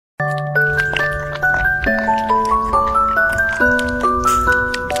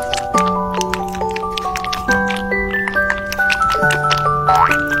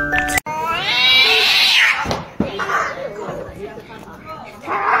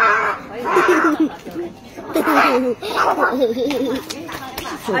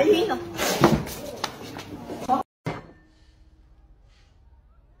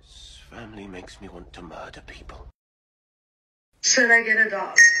Family makes me want to murder people. Should I get a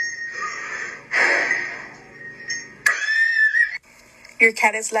dog? Your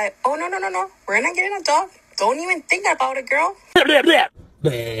cat is like, oh, no, we're not getting a dog. Don't even think about it, girl.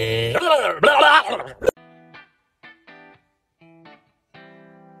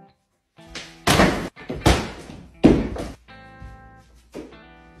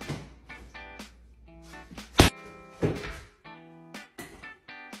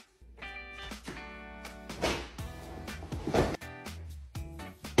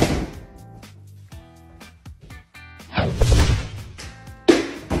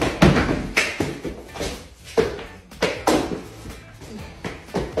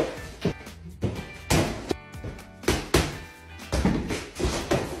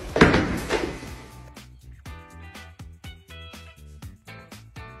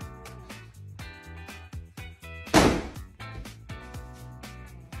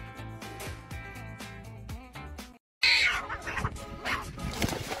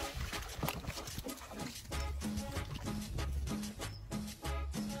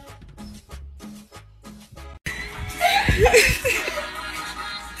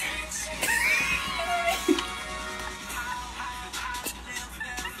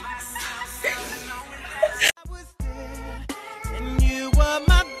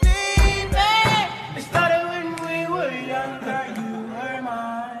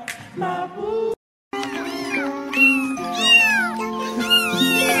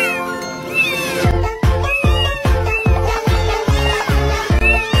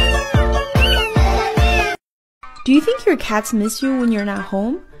 Do you think your cats miss you when you're not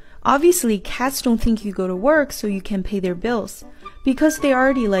home? Obviously, cats don't think you go to work so you can pay their bills, because they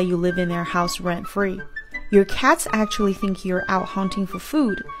already let you live in their house rent-free. Your cats actually think you're out hunting for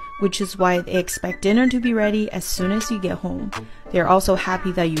food, which is why they expect dinner to be ready as soon as you get home. They're also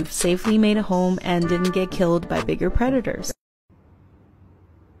happy that you've safely made it home and didn't get killed by bigger predators.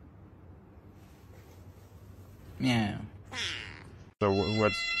 Yeah. So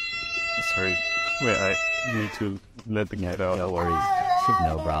what's... Sorry. Wait, I need to let the cat out. No worries.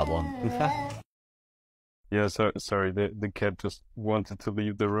 No problem. Yeah, sorry, the cat just wanted to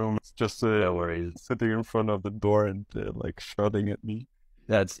leave the room. It's just No worries. sitting in front of the door and like shouting at me.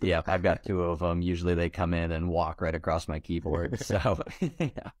 Yeah, I've got 2 of them. Usually they come in and walk right across my keyboard. So,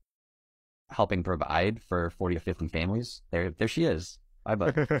 yeah. Helping provide for 40 to 50 families. There she is. Bye,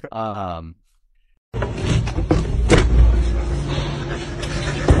 bud.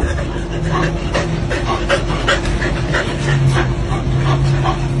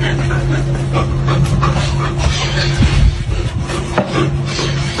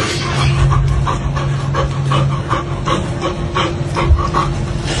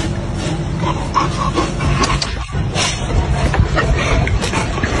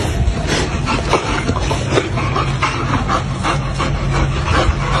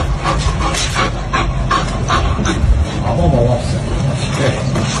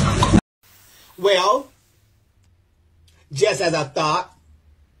 Well, just as I thought,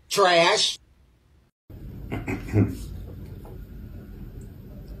 trash.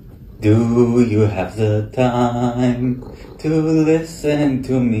 Do you have the time to listen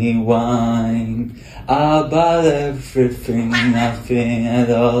to me whine about everything, nothing at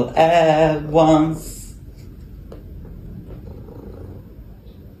all at once?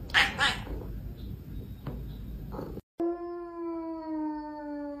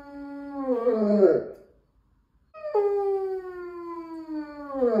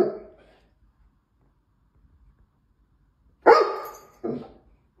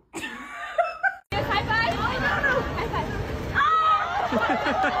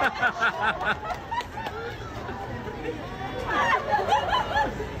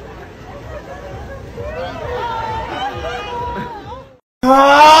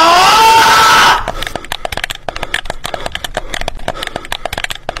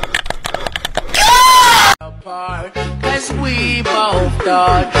 Cause we both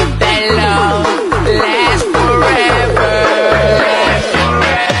thought that love lasts forever.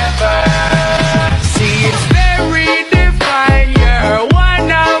 See, it's very divine. You're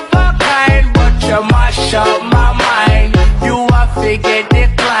one of a kind, but you mash up my mind. You are figure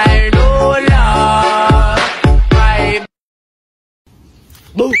decline. Oh Lord, my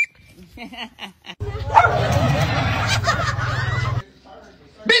boo.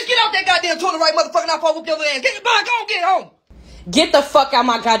 Bitch, get out that goddamn toilet right motherfucking off, I'll whoop your ass. Get your bug on, get home. Get the fuck out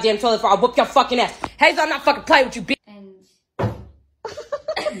my goddamn toilet before I whoop your fucking ass. Hazel, I'm not fucking playing with you, bitch.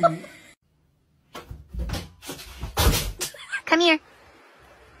 Come here.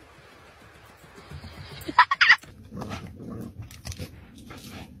 What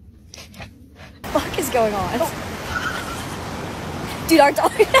the fuck is going on? Dude, our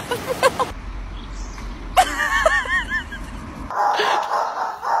dog.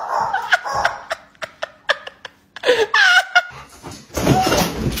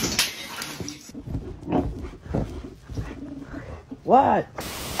 What?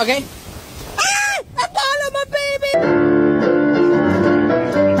 Okay. I thought of my baby!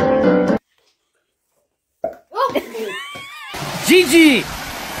 Gigi!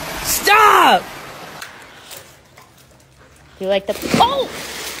 Stop! You like the oh!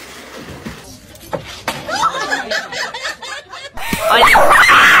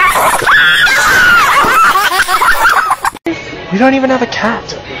 You don't even have a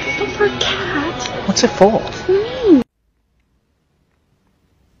cat. Not for a cat. What's it for? For me.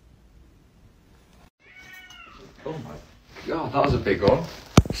 Oh my god, that was a big one.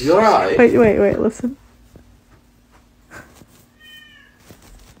 You alright? Wait, listen.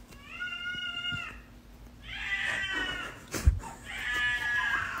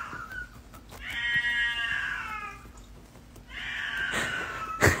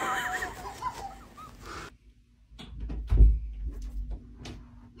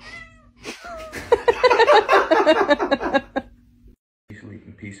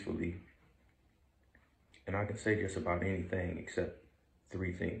 Peacefully, and I can say just about anything except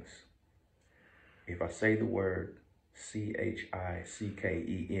three things. If I say the word CHICKEN,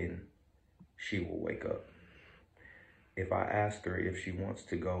 she will wake up. If I ask her if she wants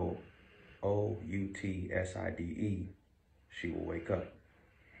to go OUTSIDE, she will wake up.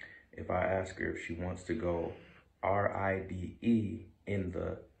 If I ask her if she wants to go RIDE in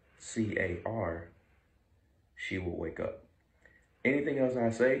the CAR, she will wake up. Anything else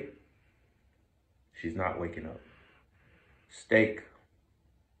I say, she's not waking up. Steak,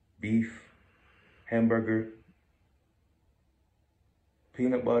 beef, hamburger,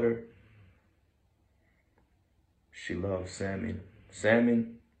 peanut butter. She loves salmon.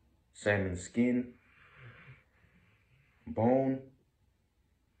 Salmon skin, bone,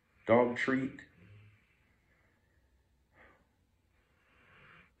 dog treat.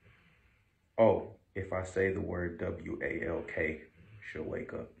 Oh, if I say the word WALK, she'll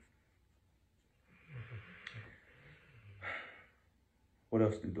wake up. What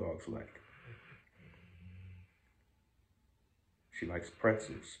else do dogs like? She likes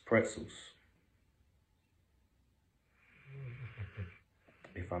pretzels.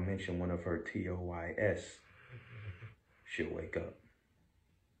 If I mention one of her TOYS, she'll wake up.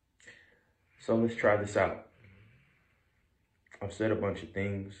 So let's try this out. I've said a bunch of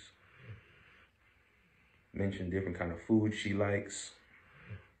things, mentioned different kind of food she likes,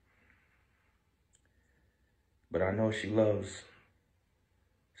 but I know she loves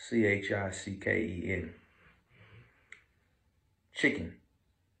CHICKEN, chicken.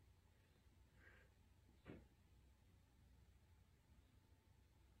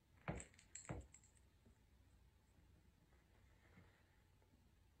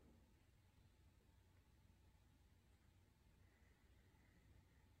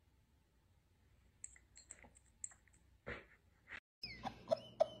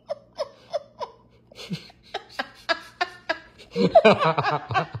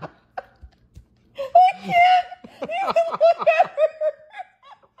 I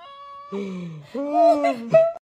can't.